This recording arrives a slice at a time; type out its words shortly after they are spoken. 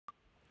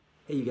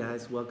Hey you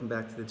guys, welcome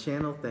back to the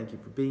channel. Thank you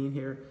for being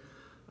here.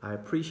 I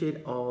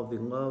appreciate all of the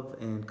love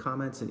and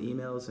comments and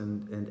emails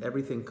and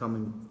everything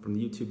coming from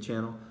the YouTube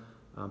channel.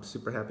 I'm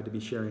super happy to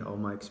be sharing all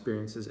my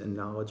experiences and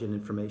knowledge and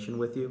information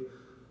with you.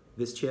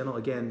 This channel,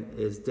 again,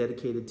 is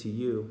dedicated to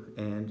you,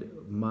 and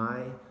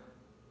my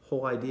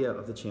whole idea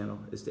of the channel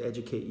is to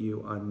educate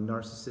you on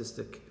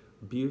narcissistic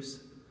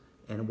abuse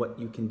and what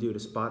you can do to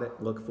spot it,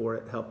 look for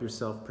it, help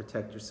yourself,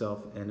 protect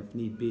yourself, and if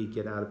need be,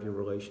 get out of your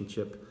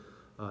relationship,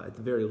 at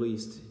the very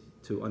least,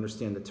 to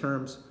understand the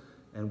terms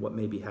and what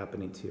may be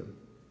happening to you.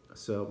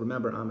 So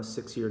remember, I'm a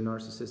 6-year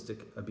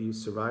narcissistic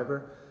abuse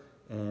survivor,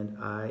 and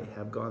I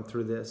have gone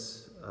through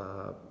this.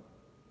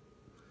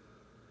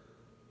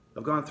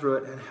 I've gone through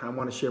it, and I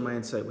want to share my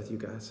insight with you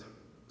guys.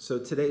 So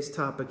today's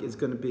topic is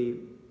going to be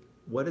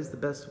one of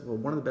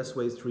the best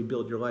ways to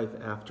rebuild your life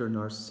after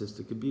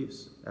narcissistic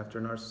abuse, after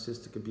a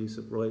narcissistic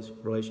abusive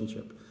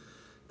relationship.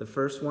 The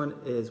first one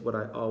is what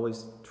I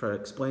always try to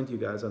explain to you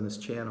guys on this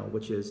channel,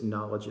 which is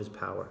knowledge is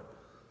power.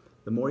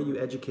 The more you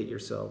educate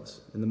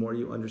yourselves and the more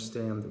you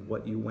understand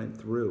what you went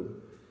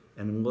through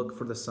and look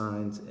for the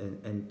signs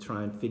and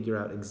try and figure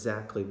out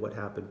exactly what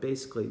happened,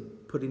 basically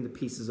putting the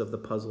pieces of the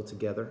puzzle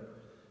together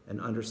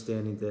and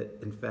understanding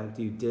that in fact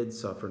you did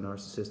suffer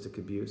narcissistic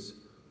abuse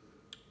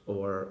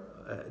or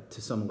to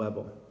some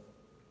level,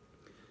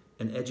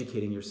 and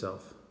educating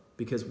yourself.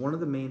 Because one of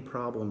the main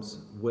problems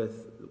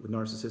with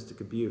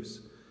narcissistic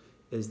abuse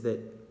is that,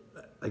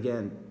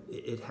 again,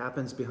 it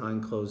happens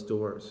behind closed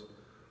doors.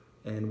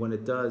 And when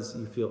it does,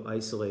 you feel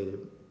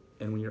isolated.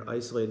 And when you're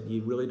isolated,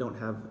 you really don't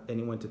have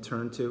anyone to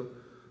turn to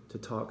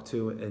talk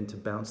to, and to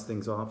bounce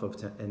things off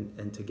of,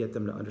 and to get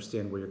them to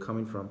understand where you're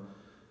coming from.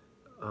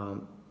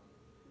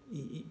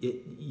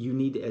 You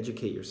need to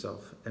educate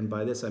yourself. And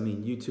by this, I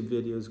mean YouTube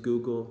videos,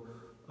 Google.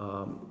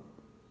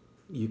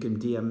 You can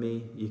DM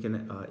me, you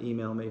can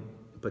email me,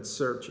 but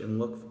search and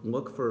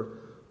look for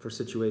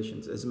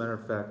situations. As a matter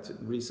of fact,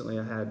 recently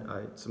I had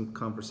some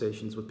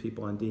conversations with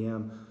people on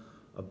DM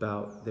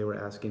about, they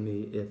were asking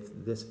me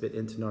if this fit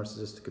into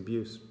narcissistic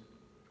abuse.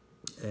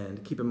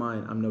 And keep in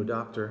mind, I'm no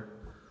doctor.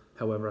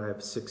 However, I have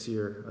a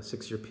six-year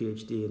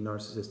PhD in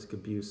narcissistic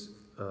abuse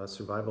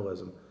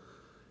survivalism.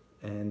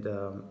 And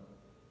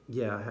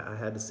yeah, I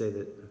had to say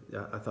that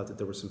I thought that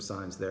there were some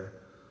signs there.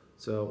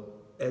 So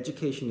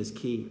education is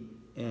key,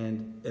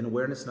 and an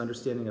awareness and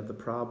understanding of the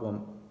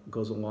problem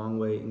goes a long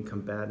way in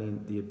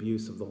combating the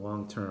abuse of the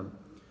long-term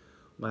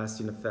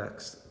lasting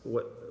effects.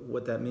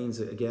 What that means,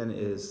 again,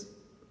 is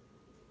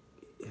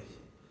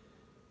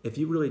if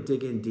you really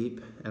dig in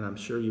deep, and I'm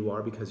sure you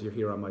are because you're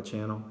here on my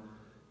channel,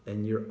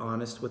 and you're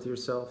honest with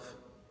yourself,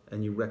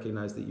 and you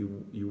recognize that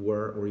you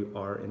were or you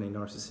are in a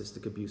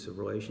narcissistic abusive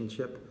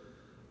relationship,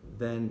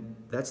 then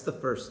that's the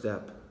first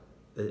step.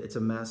 It's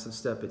a massive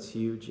step. It's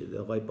huge.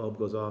 The light bulb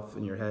goes off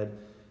in your head,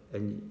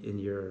 and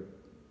you're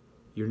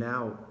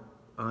now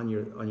on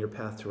your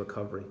path to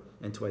recovery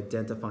and to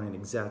identifying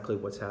exactly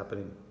what's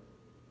happening.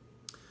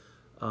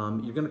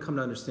 You're going to come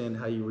to understand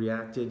how you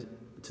reacted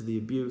to the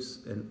abuse,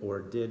 or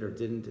did or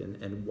didn't,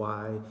 and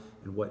why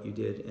and what you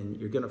did. And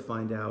you're going to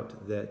find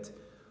out that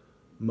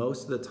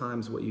most of the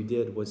times what you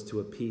did was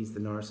to appease the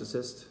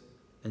narcissist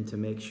and to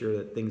make sure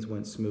that things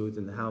went smooth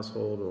in the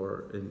household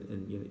or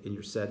in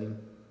your setting,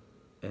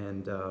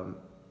 and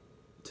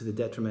to the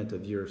detriment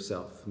of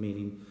yourself.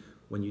 Meaning,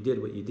 when you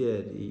did what you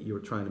did, you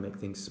were trying to make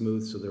things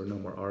smooth so there were no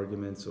more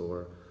arguments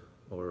or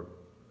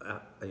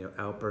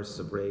outbursts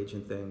of rage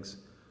and things.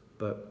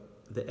 But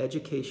the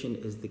education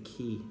is the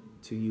key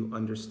to you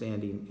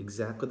understanding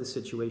exactly the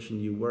situation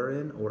you were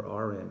in or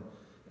are in.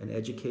 And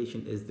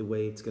education is the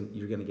way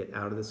you're going to get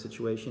out of the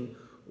situation,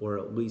 or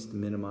at least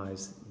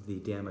minimize the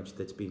damage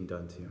that's being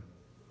done to you.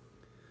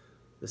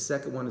 The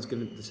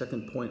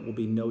second point will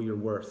be know your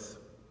worth.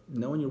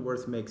 Knowing your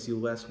worth makes you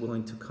less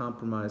willing to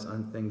compromise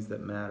on things that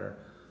matter.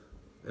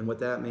 And what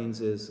that means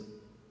is,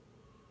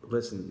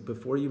 listen,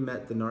 before you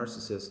met the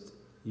narcissist,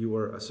 you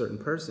were a certain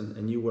person,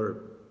 and you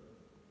were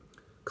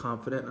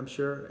confident, I'm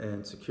sure,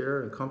 and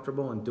secure and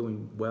comfortable and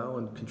doing well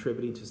and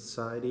contributing to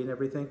society and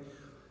everything.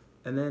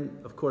 And then,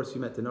 of course,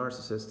 you met the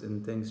narcissist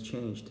and things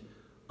changed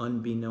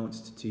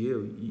unbeknownst to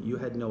you. You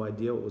had no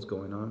idea what was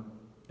going on,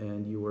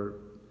 and you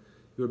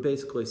were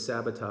basically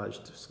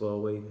sabotaged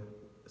slowly.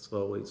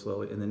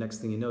 And the next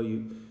thing you know,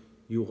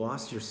 you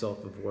lost your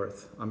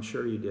self-worth. I'm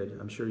sure you did.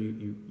 I'm sure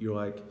you're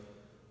like,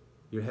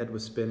 your head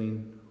was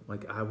spinning,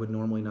 like, I would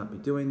normally not be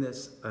doing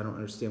this. I don't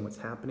understand what's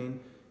happening.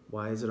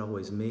 Why is it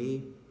always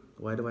me?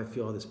 Why do I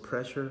feel all this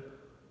pressure?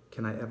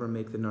 Can I ever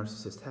make the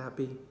narcissist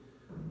happy?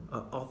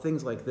 All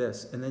things like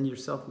this. And then your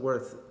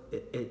self-worth,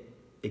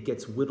 it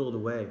gets whittled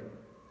away.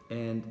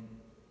 And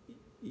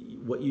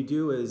what you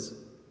do is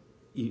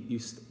you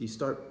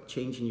start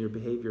changing your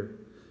behavior.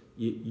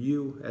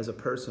 You as a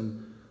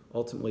person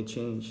ultimately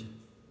change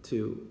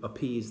to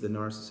appease the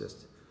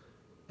narcissist.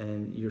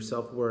 And your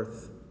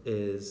self-worth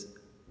is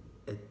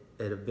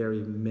at a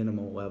very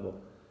minimal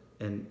level.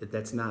 And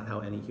that's not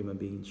how any human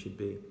being should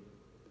be.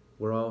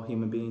 We're all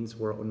human beings,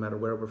 no matter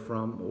where we're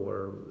from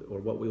or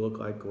what we look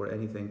like or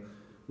anything.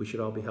 We should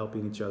all be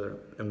helping each other,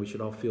 and we should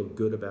all feel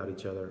good about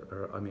each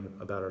other,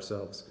 about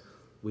ourselves.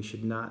 We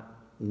should not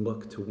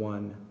look to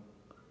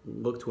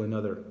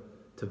another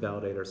to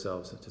validate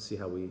ourselves, to see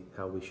how we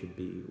should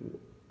be,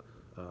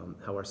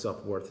 how our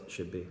self-worth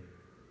should be.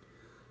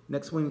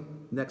 Next one's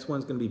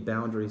going to be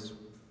boundaries.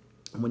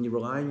 When you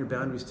rely on your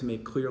boundaries to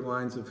make clear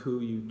lines of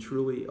who you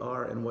truly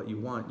are and what you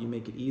want, you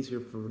make it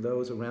easier for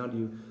those around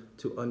you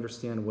to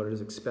understand what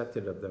is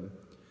expected of them.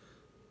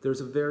 There's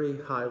a very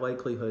high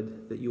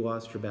likelihood that you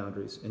lost your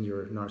boundaries in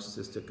your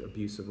narcissistic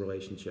abusive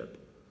relationship.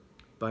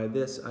 By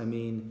this, I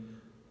mean,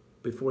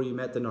 before you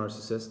met the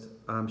narcissist,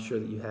 I'm sure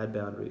that you had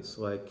boundaries.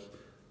 Like,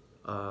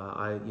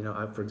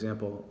 for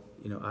example,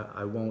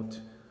 I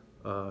won't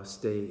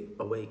stay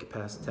awake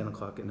past 10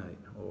 o'clock at night,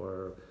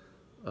 or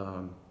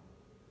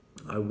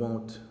I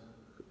won't,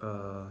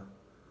 I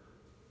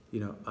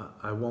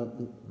won't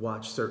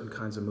watch certain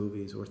kinds of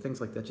movies or things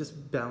like that.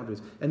 Just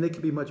boundaries, and they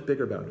can be much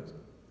bigger boundaries.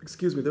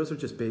 Excuse me, those are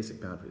just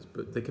basic boundaries,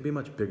 but they could be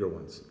much bigger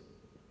ones.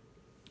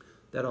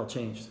 That all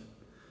changed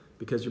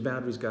because your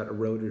boundaries got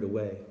eroded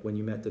away when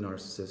you met the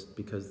narcissist,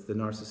 because the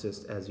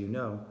narcissist, as you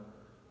know,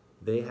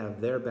 they have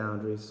their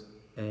boundaries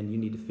and you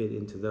need to fit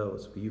into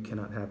those, but you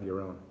cannot have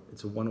your own.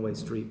 It's a one-way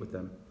street with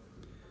them.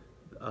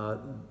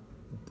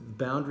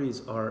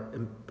 Boundaries are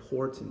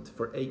important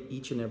for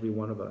each and every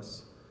one of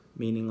us,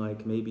 meaning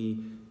like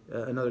maybe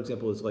another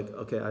example is like,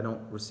 okay, I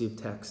don't receive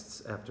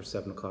texts after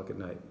 7 o'clock at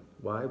night.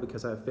 Why?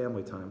 Because I have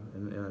family time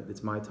and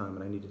it's my time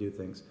and I need to do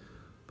things.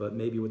 But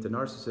maybe with the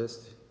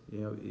narcissist,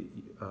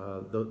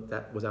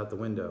 that was out the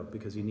window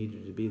because you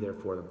needed to be there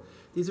for them.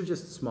 These are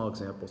just small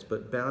examples,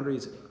 but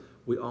boundaries,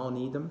 we all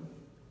need them,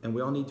 and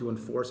we all need to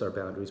enforce our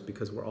boundaries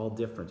because we're all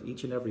different.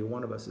 Each and every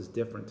one of us is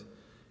different,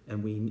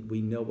 and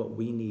we know what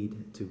we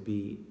need to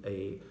be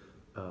a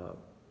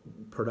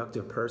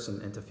productive person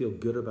and to feel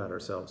good about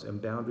ourselves.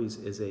 And boundaries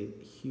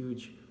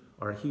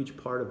are a huge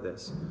part of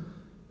this.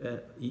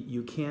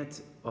 You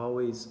can't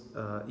always,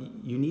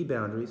 you need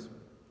boundaries.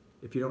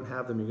 If you don't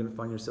have them, you're going to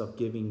find yourself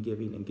giving,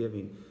 and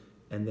giving,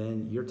 and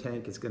then your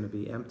tank is going to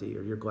be empty,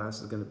 or your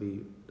glass is going to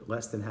be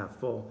less than half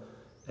full,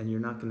 and you're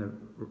not going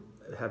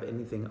to have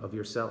anything of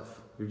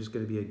yourself. You're just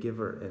going to be a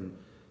giver,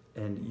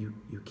 and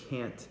you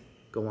can't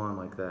go on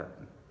like that.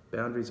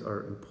 Boundaries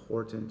are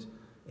important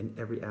in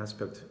every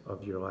aspect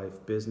of your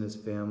life, business,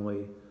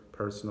 family,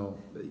 personal.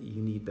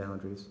 You need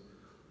boundaries.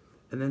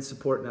 And then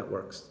support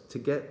networks. To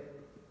get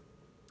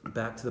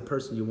back to the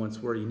person you once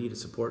were, you need a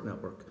support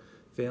network.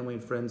 Family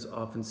and friends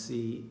often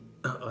see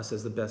us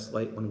as the best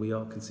light when we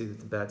all can see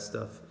the bad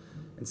stuff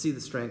and see the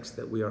strengths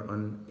that we are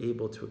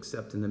unable to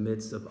accept in the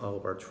midst of all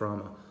of our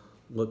trauma.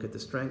 Look at the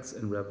strengths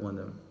and revel in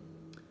them.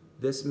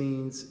 This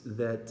means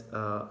that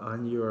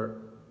on your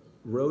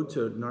road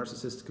to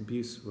narcissistic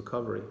abuse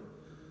recovery,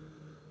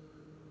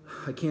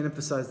 I can't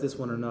emphasize this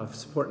one enough.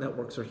 Support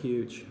networks are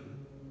huge.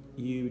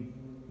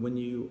 When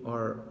you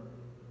are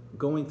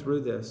going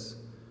through this,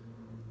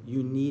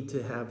 you need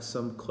to have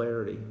some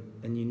clarity,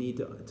 and you need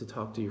to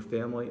talk to your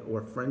family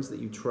or friends that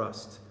you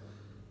trust,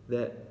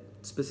 that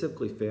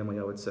specifically family,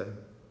 I would say.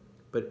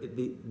 But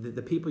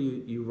the people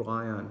you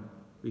rely on,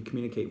 you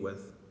communicate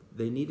with,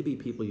 they need to be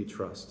people you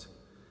trust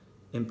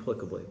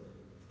implicably.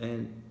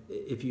 And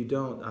if you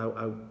don't,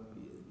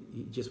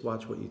 you just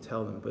watch what you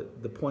tell them.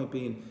 But the point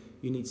being,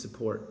 you need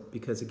support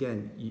because,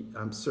 again,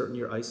 I'm certain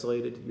you're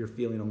isolated, you're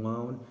feeling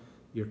alone,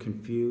 you're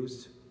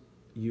confused,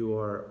 you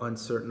are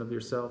uncertain of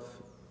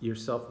yourself, your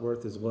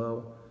self-worth is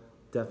low,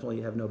 definitely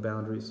you have no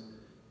boundaries.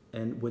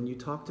 And when you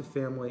talk to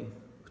family,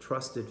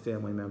 trusted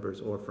family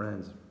members or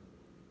friends,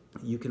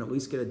 you can at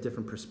least get a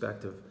different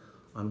perspective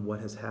on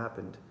what has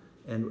happened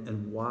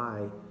and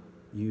why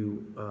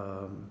you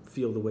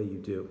feel the way you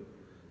do.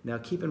 Now,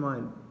 keep in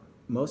mind,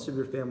 most of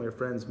your family or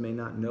friends may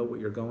not know what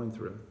you're going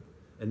through,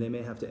 and they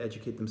may have to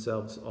educate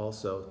themselves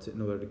also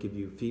in order to give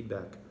you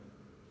feedback.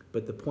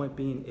 But the point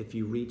being, if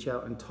you reach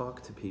out and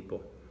talk to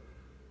people,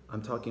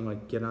 I'm talking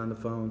like get on the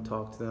phone,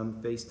 talk to them,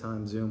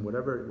 FaceTime, Zoom,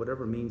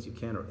 whatever means you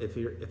can, or if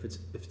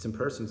it's in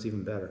person, it's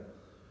even better.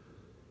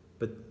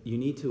 But you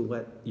need to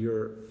let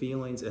your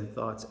feelings and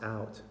thoughts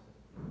out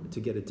to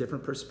get a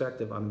different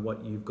perspective on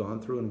what you've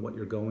gone through and what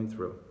you're going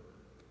through.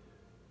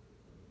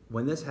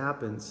 When this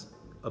happens,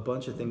 a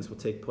bunch of things will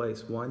take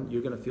place. One,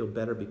 you're going to feel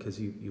better because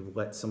you've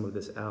let some of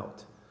this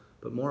out.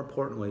 But more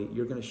importantly,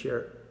 you're going to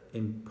share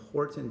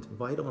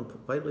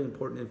vitally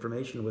important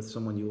information with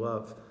someone you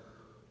love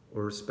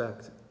or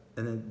respect,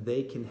 and then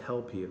they can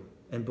help you.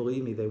 And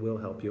believe me, they will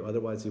help you.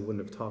 Otherwise, you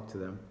wouldn't have talked to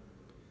them.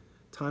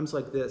 Times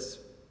like this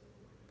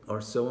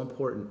are so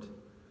important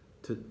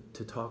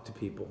to talk to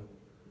people.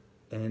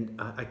 And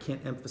I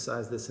can't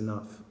emphasize this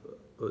enough.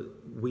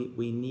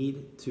 We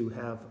need to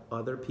have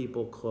other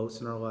people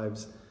close in our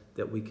lives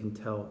that we can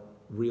tell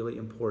really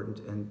important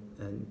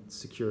and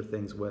secure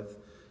things with.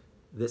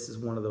 This is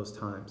one of those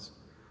times.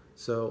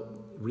 So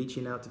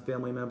reaching out to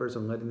family members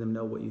and letting them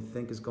know what you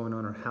think is going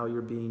on or how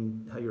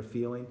you're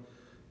feeling.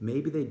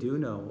 Maybe they do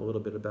know a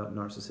little bit about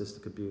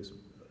narcissistic abuse.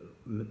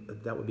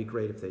 That would be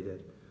great if they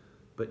did.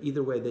 But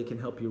either way, they can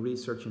help you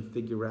research and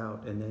figure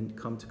out and then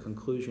come to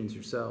conclusions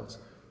yourselves.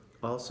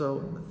 Also,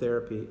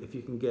 therapy. If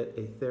you can get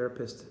a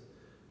therapist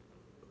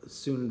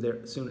soon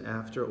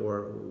after,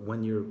 or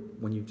when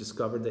you've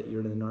discovered that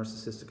you're in a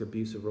narcissistic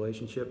abusive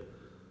relationship,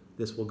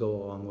 this will go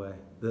a long way.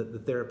 The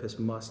therapist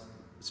must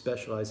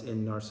specialize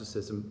in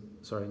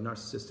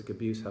narcissistic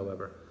abuse,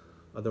 however.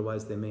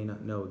 Otherwise, they may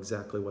not know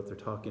exactly what they're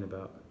talking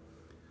about.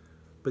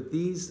 But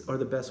these are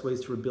the best ways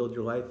to rebuild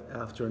your life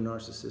after a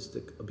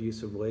narcissistic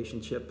abusive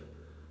relationship.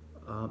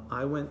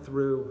 I went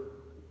through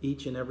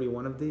each and every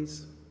one of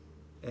these,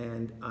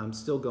 and I'm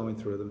still going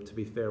through them, to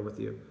be fair with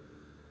you.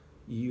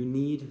 You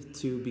need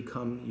to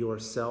become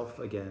yourself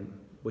again,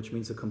 which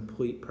means a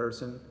complete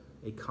person,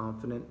 a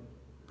confident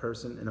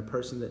person, and a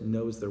person that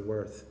knows their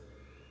worth.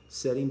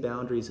 Setting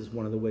boundaries is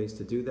one of the ways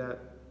to do that.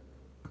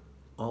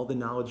 All the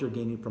knowledge you're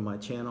gaining from my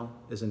channel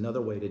is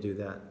another way to do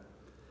that.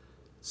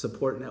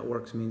 Support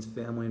networks means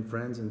family and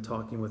friends, and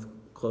talking with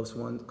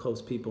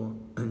close people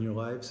in your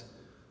lives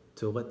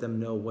to let them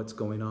know what's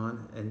going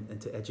on, and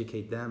to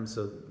educate them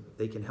so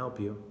they can help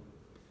you.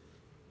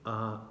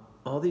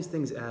 All these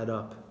things add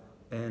up,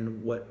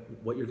 and what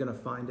you're going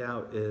to find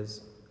out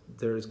is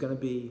there's going to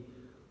be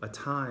a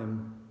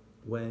time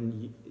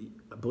when,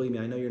 believe me,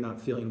 I know you're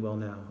not feeling well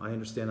now. I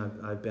understand,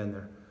 I've been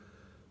there.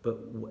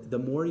 But the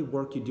more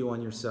work you do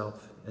on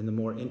yourself, and the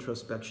more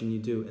introspection you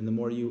do, and the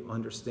more you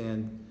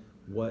understand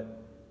what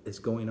is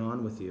going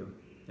on with you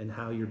and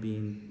how you're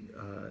being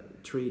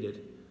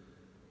treated,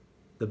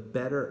 the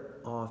better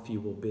off you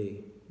will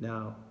be.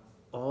 Now,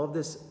 all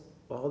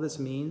this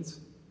means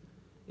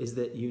is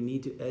that you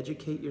need to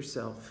educate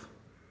yourself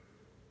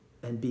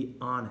and be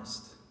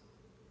honest.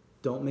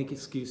 Don't make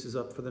excuses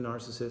up for the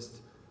narcissist.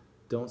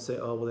 Don't say,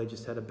 oh, well, they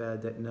just had a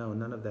bad day. No,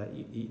 none of that.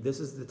 This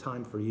is the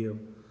time for you.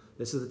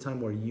 This is the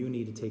time where you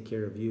need to take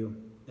care of you.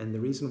 And the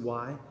reason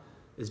why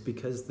is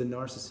because the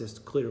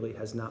narcissist clearly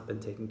has not been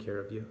taking care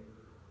of you.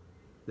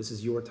 This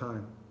is your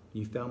time.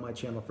 You found my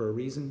channel for a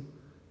reason.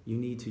 You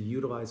need to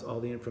utilize all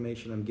the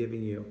information I'm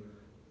giving you.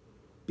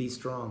 Be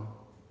strong,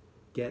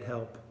 get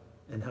help,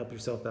 and help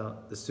yourself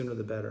out. The sooner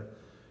the better.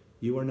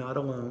 You are not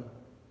alone.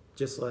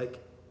 Just like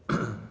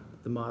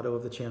the motto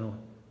of the channel,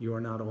 you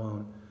are not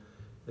alone.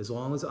 As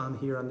long as I'm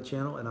here on the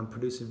channel and I'm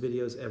producing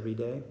videos every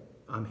day,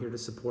 I'm here to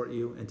support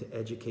you and to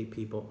educate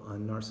people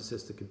on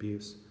narcissistic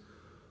abuse.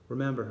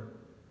 Remember,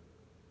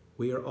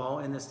 we are all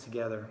in this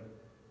together,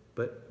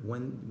 but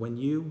when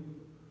you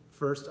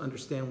first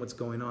understand what's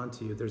going on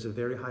to you, there's a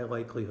very high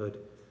likelihood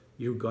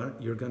you're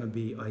going to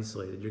be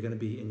isolated. You're going to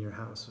be in your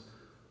house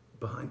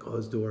behind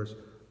closed doors,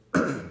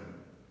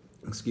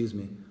 excuse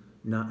me,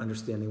 not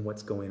understanding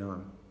what's going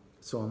on.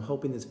 So I'm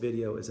hoping this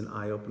video is an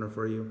eye-opener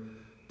for you,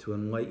 to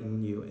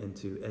enlighten you and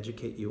to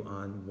educate you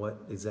on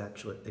what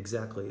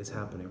exactly is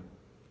happening.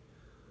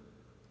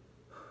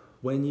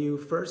 When you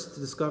first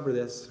discover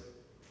this,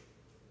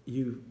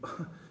 you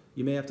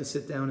may have to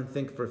sit down and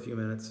think for a few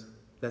minutes.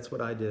 That's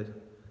what I did.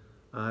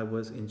 I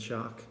was in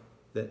shock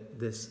that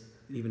this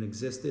even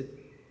existed,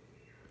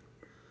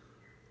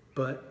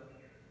 but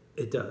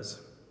it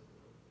does.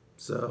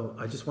 So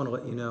I just want to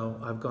let you know,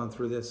 I've gone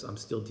through this. I'm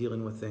still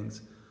dealing with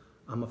things.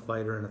 I'm a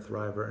fighter and a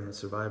thriver and a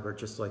survivor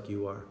just like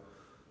you are.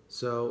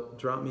 So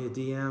drop me a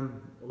DM,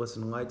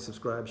 listen, like,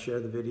 subscribe, share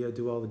the video,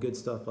 do all the good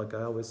stuff like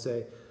I always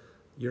say.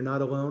 You're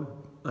not alone.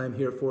 I'm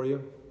here for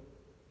you.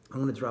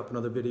 I'm going to drop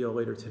another video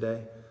later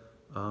today.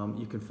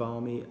 You can follow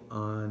me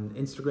on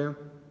Instagram.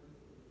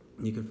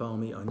 You can follow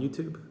me on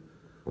YouTube.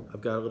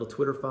 I've got a little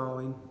Twitter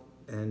following,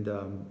 and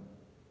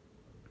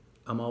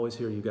I'm always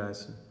here, you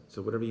guys.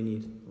 So whatever you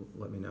need,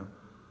 let me know.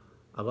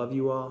 I love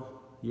you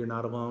all. You're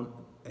not alone,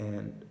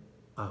 and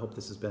I hope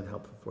this has been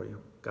helpful for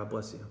you. God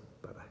bless you.